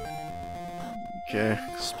 Okay,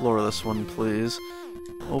 explore this one, please.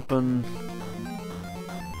 Open.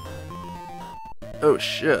 Oh,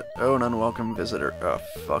 shit. Oh, an unwelcome visitor. Oh,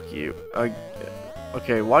 fuck you.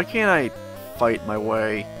 Okay, why can't I fight my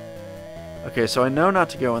way? Okay, so I know not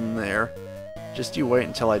to go in there. Just you wait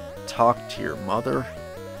until I talk to your mother.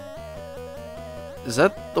 Is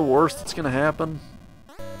that the worst that's gonna happen?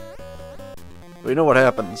 Well, you know what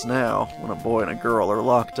happens now, when a boy and a girl are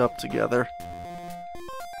locked up together.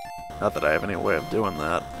 Not that I have any way of doing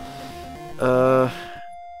that.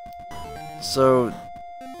 So...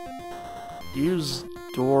 use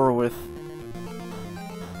door with...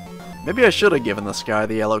 Maybe I should have given this guy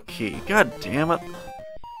the yellow key. God damn it.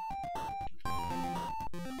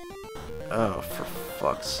 Oh, for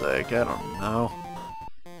fuck's sake, I don't know.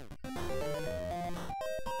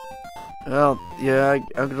 Well, yeah,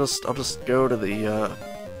 I'll just go to the,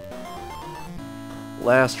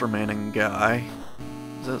 last remaining guy.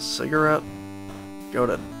 Is that a cigarette? Go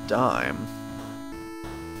to dime.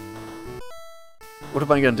 What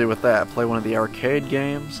am I gonna do with that? Play one of the arcade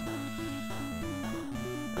games?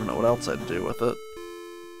 I don't know what else I'd do with it.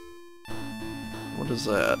 What is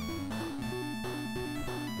that?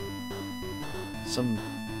 Some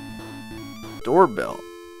doorbell.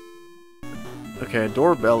 Okay, a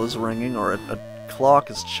doorbell is ringing, or a clock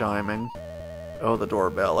is chiming. Oh, the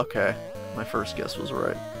doorbell, okay. my first guess was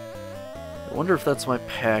right. I wonder if that's my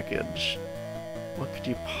package. What could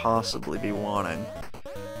you possibly be wanting?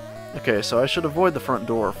 Okay, so I should avoid the front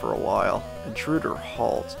door for a while. Intruder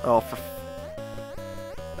halt. Oh, for...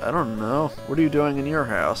 I don't know. What are you doing in your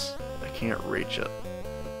house? I can't reach it.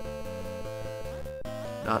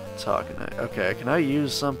 Not talking. Okay, can I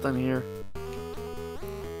use something here?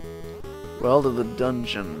 Well, to the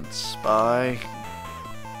dungeon, spy.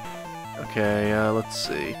 Okay, let's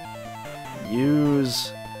see.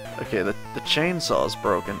 Use... Okay, the chainsaw's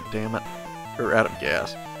broken, damn it. Or out of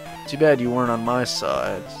gas. Too bad you weren't on my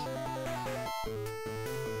side.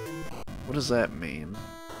 What does that mean?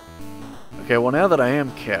 Okay, well now that I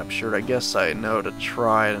am captured, I guess I know to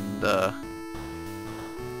try and,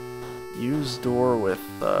 use door with,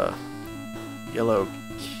 yellow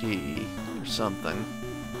key or something.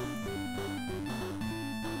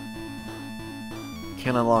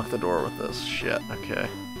 Can't unlock the door with this. Shit, okay.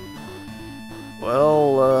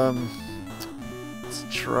 Well, let's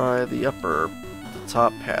try the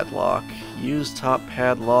top padlock. Use top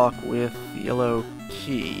padlock with yellow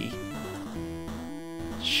key.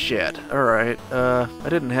 Shit, alright. I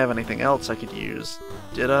didn't have anything else I could use,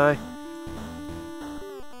 did I?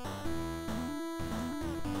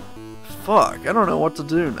 Fuck, I don't know what to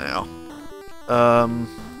do now.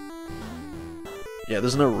 Yeah,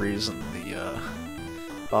 there's no reason the,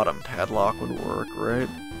 bottom padlock would work, right?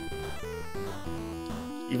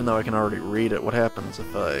 Even though I can already read it, what happens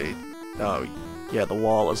if I... Oh, yeah, the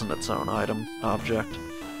wall isn't its own object.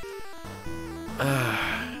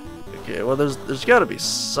 Okay, well, there's gotta be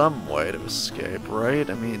some way to escape, right?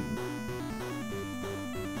 I mean...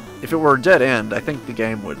 If it were a dead end, I think the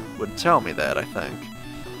game would tell me that, I think.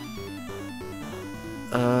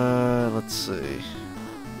 Let's see.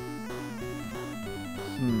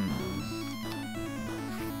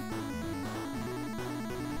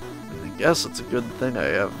 I guess it's a good thing I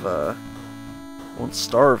have, won't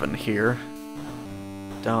starve in here.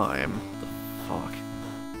 Dime. The fuck?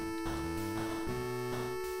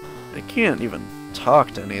 I can't even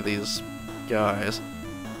talk to any of these guys.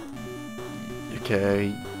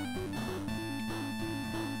 Okay.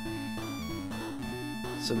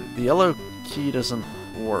 So the yellow key doesn't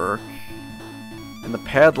work. And the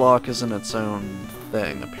padlock isn't its own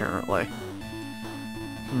thing, apparently.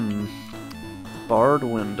 Barred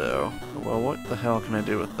window. Well, what the hell can I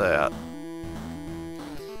do with that?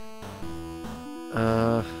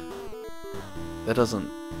 That doesn't...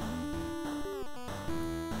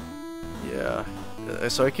 Yeah.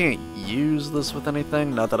 So I can't use this with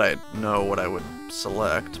anything? Not that I know what I would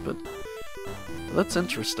select, but... That's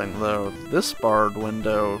interesting, though. This barred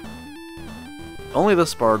window... Only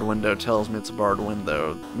this barred window tells me it's a barred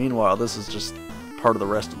window. Meanwhile, this is just part of the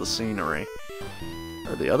rest of the scenery.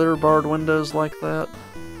 Are the other barred windows like that?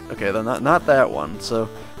 Okay, then not that one. So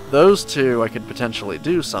those two I could potentially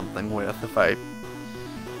do something with if I...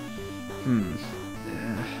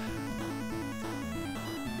 Yeah.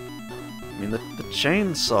 I mean, the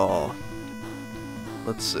chainsaw...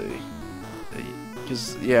 Let's see.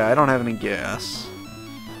 Because, yeah, I don't have any gas.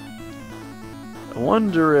 I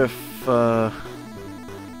wonder if...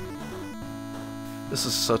 This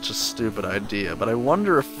is such a stupid idea, but I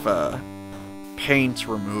wonder if paint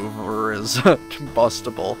remover is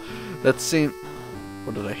combustible. That seemed...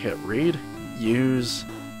 What did I hit? Read? Use...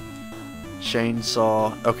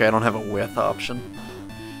 Chainsaw... Okay, I don't have a width option.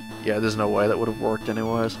 Yeah, there's no way that would have worked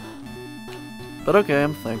anyways. But okay,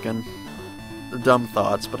 I'm thinking. Dumb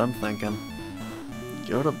thoughts, but I'm thinking.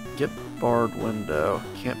 Go to get barred window.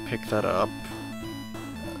 Can't pick that up.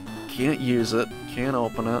 Can't use it. Can't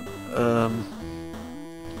open it.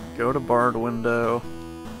 Go to barred window.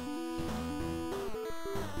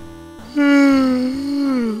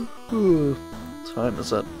 Time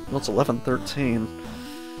is it? Well, it's 11:13.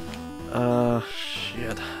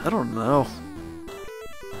 Shit. I don't know.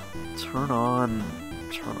 Turn on,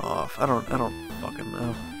 turn off. I don't fucking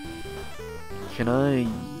know. Can I...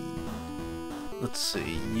 Let's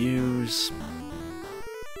see. Use...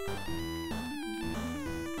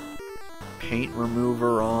 paint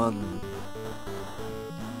remover on...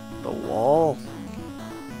 the wall?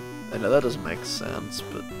 I know that doesn't make sense,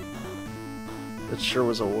 but... It sure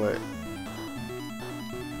was a way...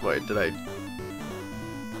 Wait, did I...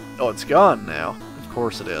 Oh, it's gone now. Of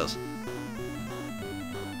course it is.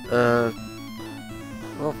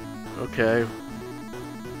 Well, okay.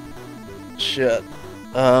 Shit.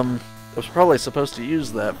 I was probably supposed to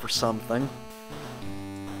use that for something.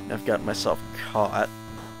 I've gotten myself caught.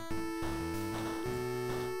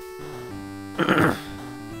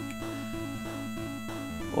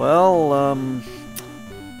 Well,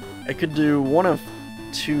 I could do one of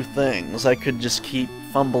two things. I could just keep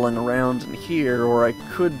fumbling around in here, or I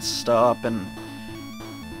could stop and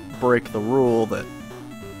break the rule that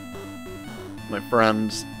my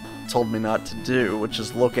friends told me not to do, which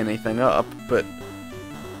is look anything up, but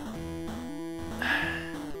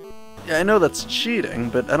yeah, I know that's cheating,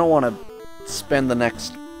 but I don't want to spend the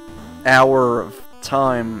next hour of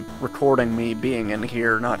time recording me being in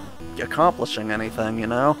here not accomplishing anything, you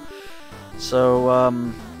know? So,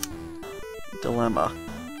 dilemma.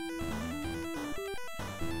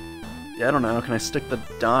 Yeah, I don't know, can I stick the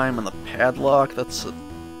dime in the padlock? That's the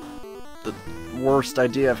worst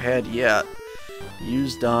idea I've had yet.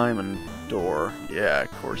 Use dime and door. Yeah,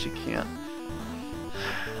 of course you can't.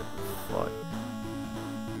 Fuck.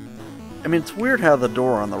 I mean, it's weird how the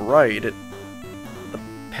door on the right, the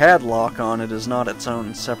padlock on it is not its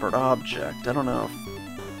own separate object. I don't know if...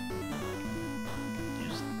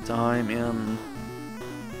 Use dime in...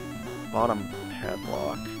 bottom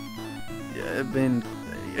padlock. Yeah, I mean,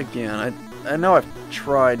 again, I know I've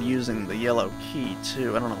tried using the yellow key,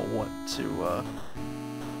 too. I don't know what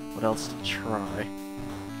else to try.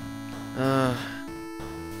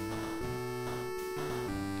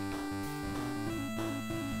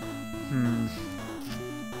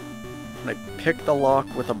 Can I pick the lock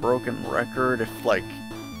with a broken record if, like...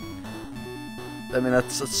 I mean,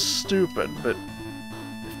 that's stupid, but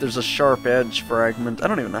if there's a sharp edge fragment... I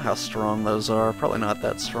don't even know how strong those are. Probably not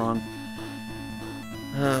that strong.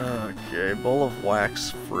 Okay, bowl of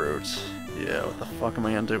wax fruit. Yeah, what the fuck am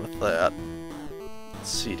I gonna do with that?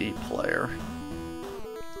 CD player.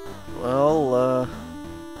 Well,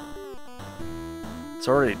 it's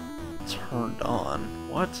already turned on.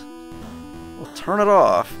 What? Well, turn it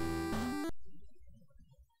off.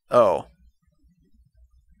 Oh.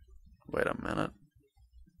 Wait a minute.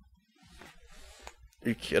 Are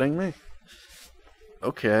you kidding me?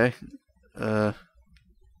 Okay. I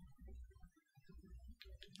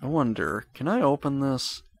wonder, can I open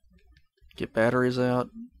this? Get batteries out?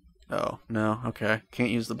 Oh, no, okay.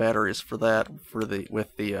 Can't use the batteries for that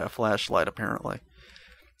with the flashlight, apparently.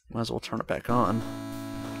 Might as well turn it back on.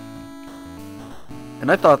 And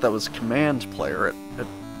I thought that was command player at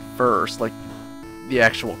first, like the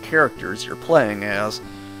actual characters you're playing as.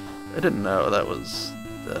 I didn't know that was...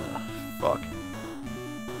 fuck.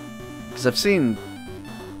 Because I've seen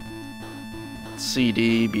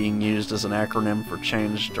CD being used as an acronym for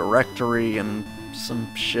change directory and some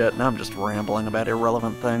shit. Now I'm just rambling about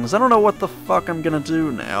irrelevant things. I don't know what the fuck I'm gonna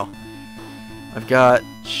do now. I've got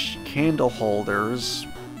candle holders,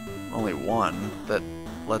 only one, that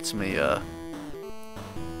lets me, I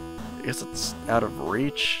guess it's out of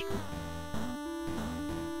reach.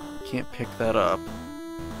 Can't pick that up.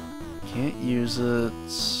 Can't use it.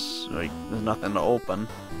 Like, there's nothing to open.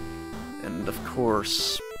 And of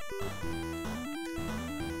course,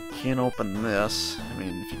 can't open this. I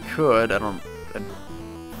mean, if you could,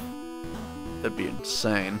 that'd be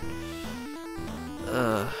insane.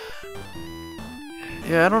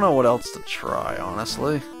 Yeah, I don't know what else to try,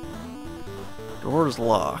 honestly. Door's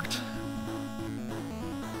locked.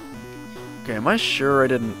 Okay, am I sure I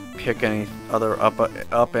didn't pick any other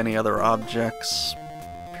up any other objects?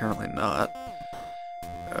 Apparently not.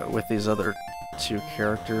 With these other two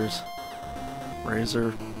characters.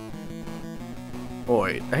 Razor.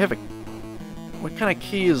 Boy, I have a... What kind of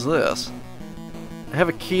key is this? I have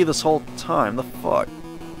a key this whole time. The fuck?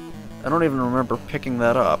 I don't even remember picking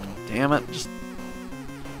that up. Damn it. Just...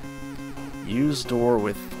 Use door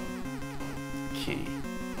with... key.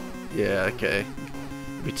 Yeah, okay.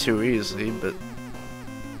 It'd be too easy, but...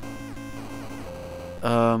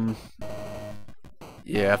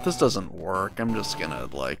 Yeah, if this doesn't work, I'm just gonna,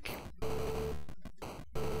 like...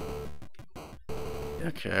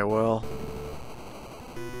 Okay, well...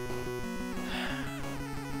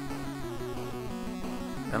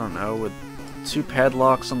 I don't know, would two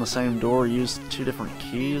padlocks on the same door use two different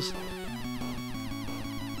keys?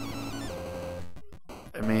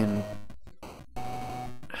 I mean...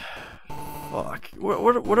 Fuck.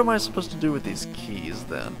 What am I supposed to do with these keys,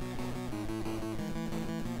 then?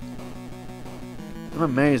 I'm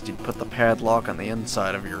amazed you'd put the padlock on the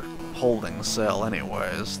inside of your holding cell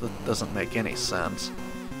anyways. That doesn't make any sense.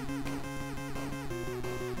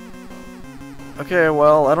 Okay,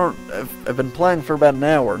 well, I've been playing for about an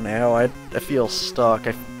hour now. I feel stuck.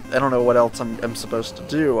 I don't know what else I'm supposed to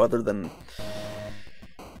do other than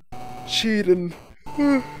cheat and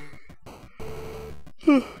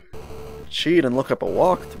cheat and look up a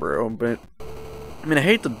walkthrough, but I mean, I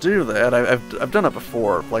hate to do that. I've done it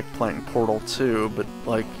before, like playing Portal 2, but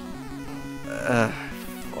like,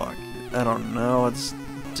 fuck, I don't know. It's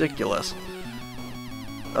ridiculous.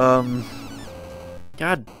 God,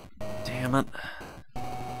 God damn it.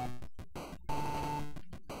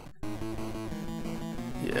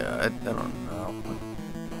 Yeah, I don't know.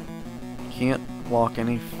 Can't walk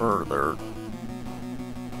any further.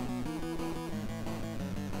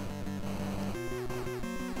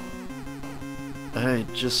 I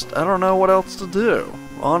don't know what else to do.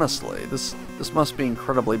 Honestly, this must be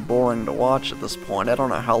incredibly boring to watch at this point. I don't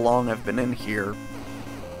know how long I've been in here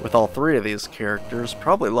with all three of these characters.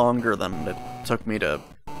 Probably longer than it took me to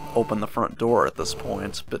open the front door at this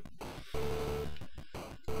point, but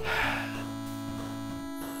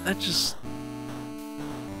I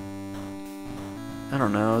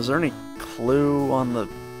don't know. Is there any clue on the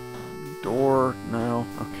door? No?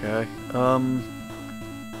 Okay.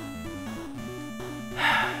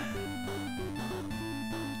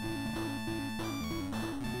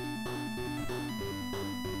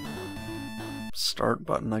 Start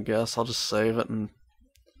button, I guess. I'll just save it and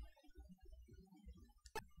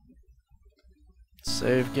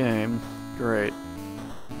save game. Great.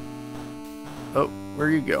 Oh, where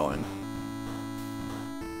are you going?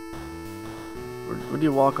 What do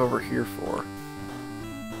you walk over here for?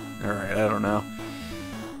 Alright, I don't know.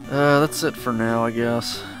 That's it for now, I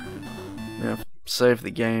guess. Yeah, save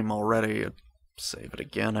the game already. Save it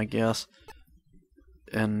again, I guess.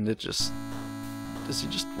 And it just... Does he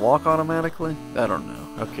just walk automatically? I don't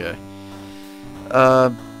know. Okay.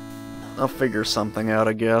 I'll figure something out,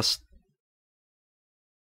 I guess.